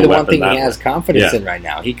that might be the one thing he has confidence in right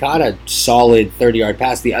now. He caught a solid 30-yard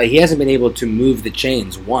pass. He hasn't been able to move the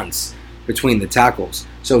chains once between the tackles,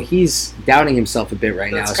 so he's doubting himself a bit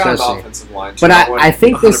right now, especially. Kind of offensive line. But I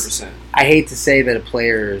think 100%. I hate to say that a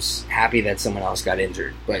player's happy that someone else got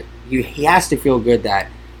injured, but he has to feel good that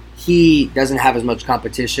he doesn't have as much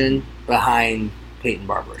competition behind Peyton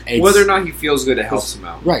Barber. Whether or not he feels good, it helps him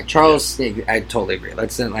out. Right, Charles. I totally agree.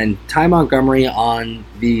 And Ty Montgomery on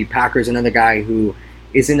the Packers, another guy who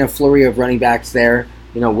is in a flurry of running backs there.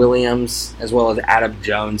 Williams as well as Adam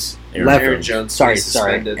Jones. Aaron Jones. Sorry,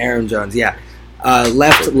 Aaron Jones. Yeah.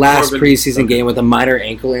 Left last preseason game with a minor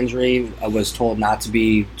ankle injury. Was told not to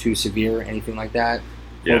be too severe, anything like that.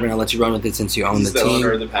 Yeah. Corbin, I'll let you run with it since you own the team.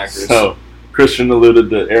 Owner of the Packers. So Christian alluded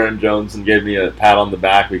to Aaron Jones and gave me a pat on the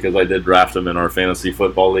back because I did draft him in our fantasy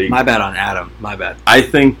football league. My bad on Adam. My bad. I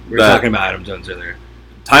think We were talking about Adam Jones earlier.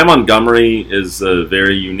 Ty Montgomery is a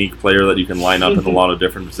very unique player that you can line up in a lot of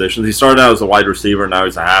different positions. He started out as a wide receiver, now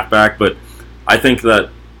he's a halfback, but I think that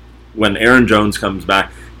when Aaron Jones comes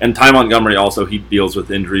back, and Ty Montgomery also, he deals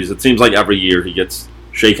with injuries. It seems like every year he gets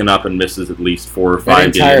shaken up and misses at least 4 or 5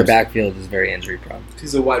 games. The entire backfield is very injury prone.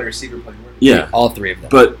 He's a wide receiver player. Yeah. All 3 of them.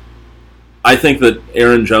 But I think that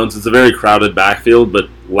Aaron Jones, it's a very crowded backfield, but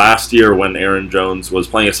last year when Aaron Jones was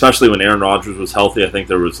playing, especially when Aaron Rodgers was healthy, I think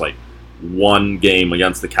there was like one game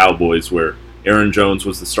against the Cowboys where Aaron Jones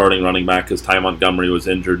was the starting running back because Ty Montgomery was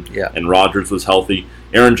injured and Rodgers was healthy.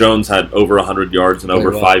 Aaron Jones had over 100 yards and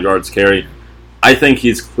over 5 yards carry. I think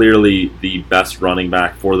he's clearly the best running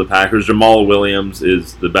back for the Packers. Jamal Williams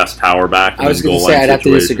is the best power back. I was going to say I'd have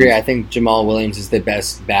to disagree. I think Jamal Williams is the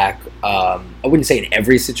best back. I wouldn't say in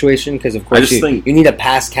every situation because, of course, you need a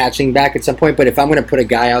pass-catching back at some point. But if I'm going to put a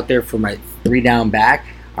guy out there for my 3-down back,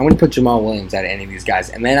 I'm going to put Jamal Williams out of any of these guys.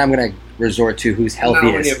 And then I'm going to resort to who's healthiest.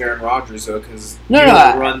 Not many of Aaron Rodgers, though, because you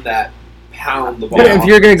don't run that pound the ball. But if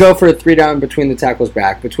you're going to go for a 3-down between the tackles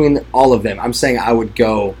back, between all of them, I'm saying I would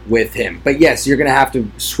go with him. But yes, you're going to have to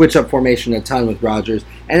switch up formation a ton with Rodgers.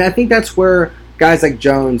 And I think that's where guys like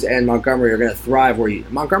Jones and Montgomery are going to thrive.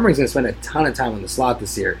 Montgomery's going to spend a ton of time in the slot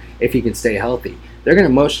this year if he can stay healthy. They're going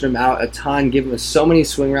to motion him out a ton, give him so many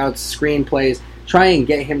swing routes, screen plays, try and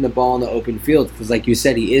get him the ball in the open field because, like you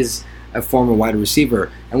said, he is a former wide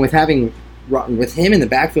receiver. And with him in the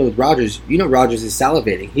backfield with Rodgers, Rodgers is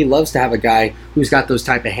salivating. He loves to have a guy who's got those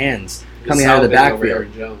type of hands coming out of the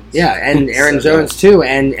backfield. Yeah, and Aaron Jones too.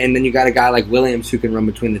 And then you got a guy like Williams who can run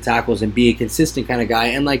between the tackles and be a consistent kind of guy.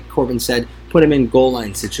 And like Corbin said, put him in goal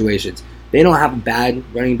line situations. They don't have a bad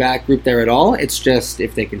running back group there at all. It's just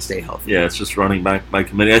if they can stay healthy. Yeah, it's just running back by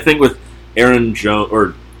committee. I think with Aaron Jones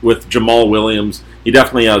or with Jamal Williams, he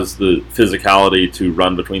definitely has the physicality to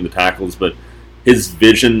run between the tackles, but his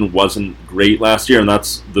vision wasn't great last year, and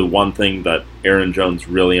that's the one thing that Aaron Jones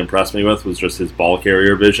really impressed me with was just his ball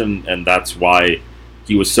carrier vision, and that's why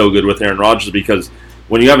he was so good with Aaron Rodgers, because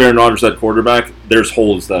when you have Aaron Rodgers at quarterback, there's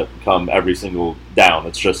holes that come every single down.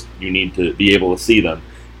 It's just you need to be able to see them.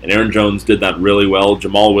 And Aaron Jones did that really well.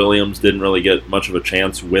 Jamal Williams didn't really get much of a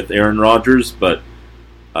chance with Aaron Rodgers, but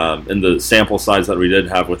in the sample size that we did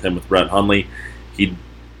have with him with Brett Hundley,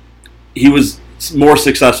 he was more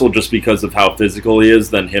successful just because of how physical he is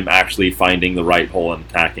than him actually finding the right hole and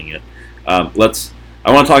attacking it. I want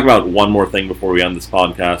to talk about one more thing before we end this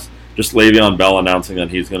podcast. Just Le'Veon Bell announcing that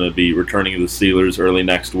he's going to be returning to the Steelers early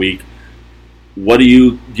next week. What do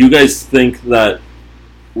you guys think that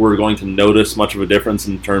we're going to notice much of a difference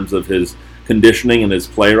in terms of his conditioning and his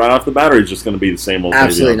play right off the bat, or he's just going to be the same old?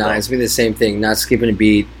 Absolutely not. It's going to be the same thing. Not skipping a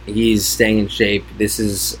beat. He's staying in shape. This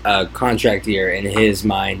is a contract year in his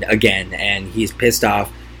mind again, and he's pissed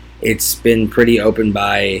off. It's been pretty open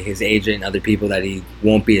by his agent and other people that he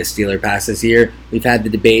won't be a Steeler past this year. We've had the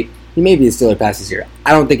debate. He may be a Steeler past this year.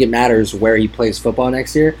 I don't think it matters where he plays football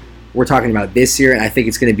next year. We're talking about this year, and I think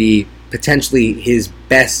it's going to be potentially his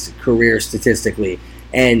best career statistically.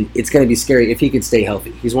 And it's going to be scary if he can stay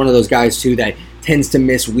healthy. He's one of those guys, too, that tends to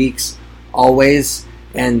miss weeks always,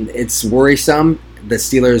 and it's worrisome. The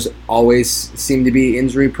Steelers always seem to be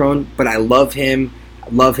injury-prone, but I love him. I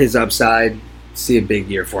love his upside. See a big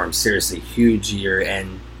year for him. Seriously, huge year,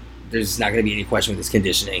 and there's not going to be any question with his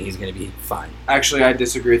conditioning. He's going to be fine. Actually, I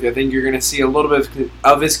disagree with you. I think you're going to see a little bit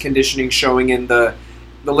of his conditioning showing in the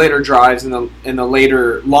later drives and the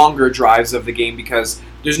later, longer drives of the game, because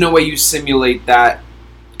there's no way you simulate that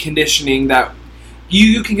conditioning that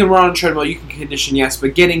you can run on a treadmill, you can condition, yes,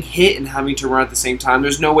 but getting hit and having to run at the same time,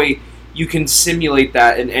 there's no way you can simulate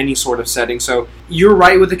that in any sort of setting. So you're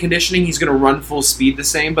right with the conditioning, he's going to run full speed the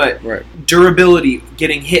same, but durability,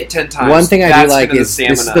 getting hit 10 times. One thing I do like is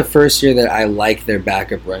this is the first year that I like their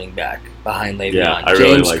backup running back behind Le'Veon. Yeah, I James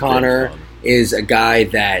really like Conner is a guy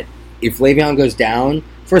that if Le'Veon goes down,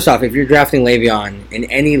 first off, if you're drafting Le'Veon in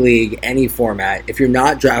any league, any format, if you're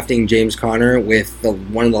not drafting James Conner with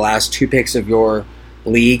one of the last 2 picks of your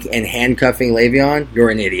league and handcuffing Le'Veon, you're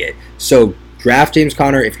an idiot. So draft James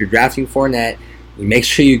Conner. If you're drafting Fournette, make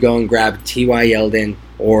sure you go and grab T.Y. Yeldon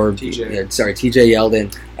or T.J.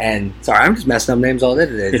 Yeldon. And sorry, I'm just messing up names all day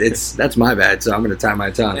today. That's my bad, so I'm going to tie my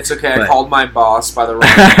tongue. It's okay. I called my boss by the wrong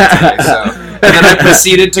name today, and then I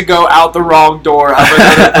proceeded to go out the wrong door of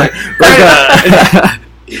another place.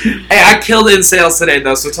 Hey, I killed it in sales today,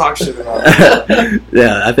 though, so talk shit about it.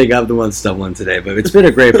 Yeah, I think I'm the one stumbling today, but it's been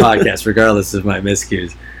a great podcast regardless of my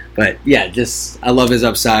miscues. But yeah, I love his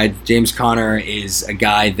upside. James Conner is a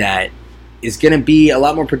guy that is going to be a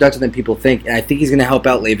lot more productive than people think, and I think he's going to help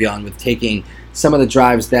out Le'Veon with taking some of the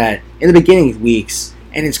drives that in the beginning weeks,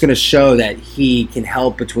 and it's going to show that he can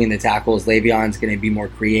help between the tackles. Le'Veon's going to be more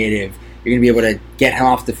creative. You're going to be able to get him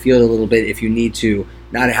off the field a little bit if you need to,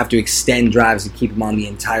 not have to extend drives and keep him on the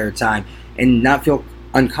entire time, and not feel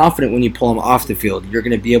unconfident when you pull him off the field. You're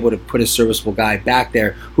going to be able to put a serviceable guy back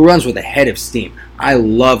there who runs with a head of steam. I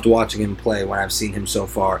loved watching him play when I've seen him so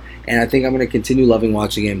far, and I think I'm going to continue loving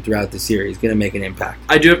watching him throughout the series. He's going to make an impact.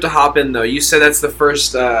 I do have to hop in, though. You said that's the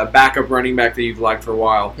first backup running back that you've liked for a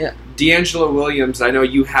while. Yeah. D'Angelo Williams, I know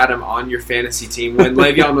you had him on your fantasy team when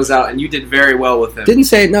Le'Veon was out, and you did very well with him. Didn't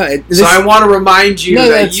say it, no. So I want to remind you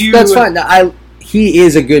that you... That's fine. He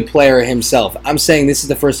is a good player himself. I'm saying this is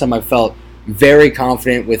the first time I felt very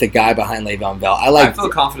confident with a guy behind Le'Veon Bell. I feel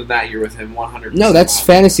confident that year with him, 100%. No, that's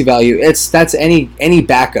fantasy value. That's any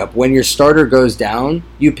backup. When your starter goes down,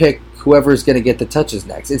 you pick whoever's going to get the touches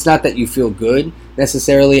next. It's not that you feel good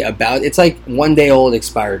necessarily about. It's like 1 day old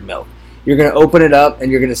expired milk. You're going to open it up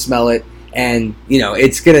and you're going to smell it, and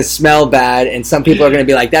it's going to smell bad. And some people are going to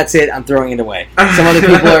be like, "That's it, I'm throwing it away." Some other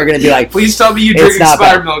people are going to be like, "Please tell me you drink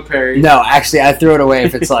expired milk, Perry." No, actually, I throw it away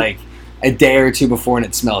if it's like a day or two before and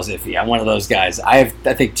it smells iffy. I'm one of those guys. I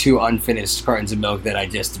think 2 unfinished cartons of milk that I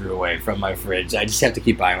just threw away from my fridge. I just have to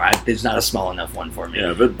keep buying them. There's not a small enough one for me.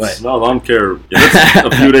 Yeah, but no, I don't care. If it's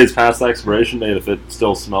a few days past the expiration date, if it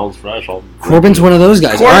still smells fresh, Corbin's one of those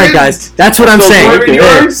guys. All right, guys, that's what I'm saying. Corbin,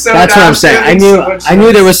 that's what I'm saying. I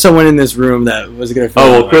knew there was someone in this room that was going to.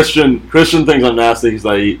 Oh well, Christian thinks I'm nasty because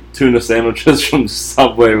I eat tuna sandwiches from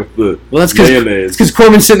Subway with the mayonnaise. It's because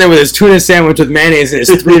Corbin's sitting there with his tuna sandwich with mayonnaise and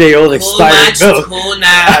his 3-day-old expired milk.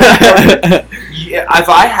 If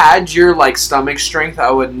I had your stomach strength,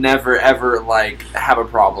 I would never ever have a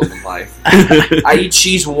problem in life. I eat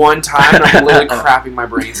cheese one time and I'm literally crapping my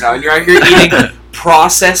brains out. And you're out here eating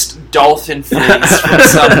processed dolphin fins from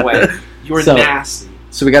Subway. You're nasty.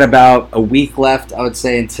 So we got about a week left, I would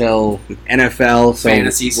say, until NFL. So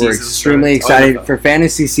fantasy season. We're extremely excited for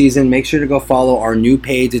fantasy season. Make sure to go follow our new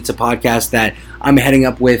page. It's a podcast that I'm heading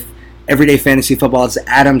up with Everyday Fantasy Football. It's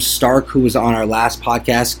Adam Stark, who was on our last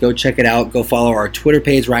podcast. Go check it out. Go follow our Twitter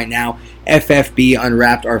page right now. FFB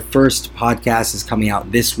Unwrapped. Our first podcast is coming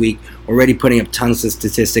out this week. We're already putting up tons of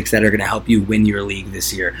statistics that are going to help you win your league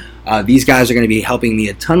this year. These guys are going to be helping me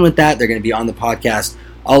a ton with that. They're going to be on the podcast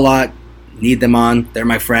a lot. Need them on. They're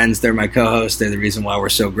my friends. They're my co-hosts. They're the reason why we're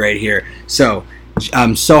so great here. So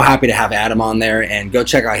I'm so happy to have Adam on there. And go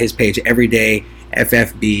check out his page, Everyday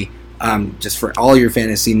FFB. Just for all your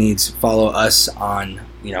fantasy needs, follow us on,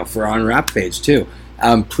 for our Unwrap page too.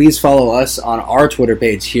 Please follow us on our Twitter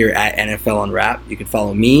page here at NFL Unwrap. You can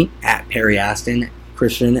follow me at Perry Aston,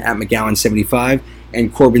 Christian at McGowan75,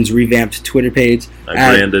 and Corbin's revamped Twitter page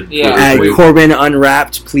at Corbin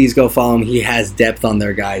Unwrapped. Please go follow him. He has depth on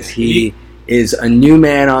there, guys. He is a new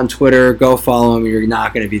man on Twitter. Go follow him. You're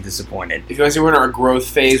not going to be disappointed. If you guys are in our growth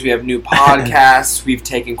phase, we have new podcasts. We've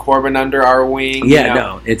taken Corbin under our wing.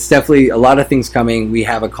 Yeah, it's definitely a lot of things coming. We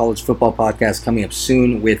have a college football podcast coming up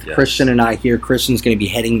soon with Christian and I here. Christian's going to be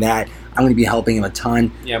heading that. I'm going to be helping him a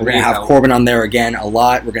ton. Yeah, we're going to have Corbin on there again a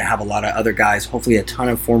lot. We're going to have a lot of other guys, hopefully a ton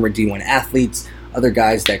of former D1 athletes, other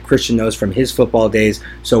guys that Christian knows from his football days.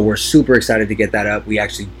 So we're super excited to get that up. We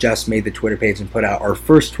actually just made the Twitter page and put out our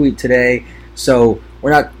first tweet today. So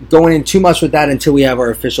we're not going in too much with that until we have our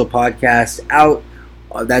official podcast out.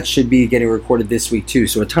 That should be getting recorded this week too.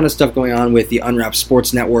 So a ton of stuff going on with the Unwrap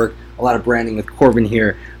Sports Network. A lot of branding with Corbin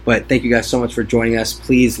here. But thank you guys so much for joining us.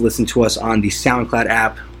 Please listen to us on the SoundCloud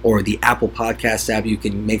app or the Apple Podcast app. You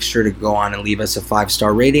can make sure to go on and leave us a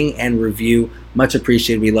 5-star rating and review. Much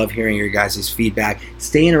appreciated. We love hearing your guys' feedback.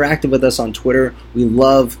 Stay interactive with us on Twitter. We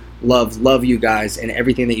love you guys and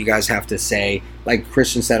everything that you guys have to say. Like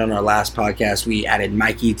Christian said on our last podcast, we added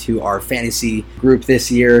Mikey to our fantasy group this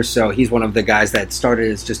year. So he's one of the guys that started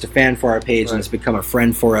as just a fan for our page and has become a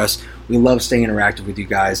friend for us. We love staying interactive with you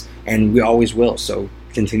guys, and we always will. So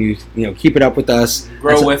continue, keep it up with us.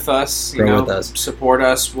 Grow with us. With us. Support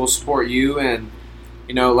us. We'll support you, and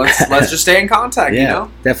let's just stay in contact. Yeah,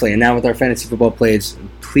 definitely. And now with our fantasy football plays,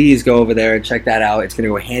 please go over there and check that out. It's going to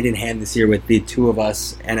go hand in hand this year with the two of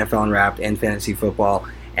us, NFL Unwrapped and fantasy football.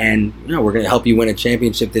 And we're going to help you win a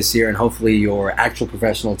championship this year, and hopefully your actual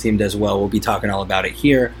professional team does well. We'll be talking all about it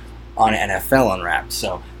here on NFL Unwrapped.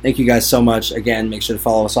 So thank you guys so much. Again, make sure to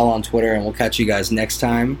follow us all on Twitter, and we'll catch you guys next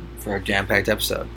time for a jam-packed episode.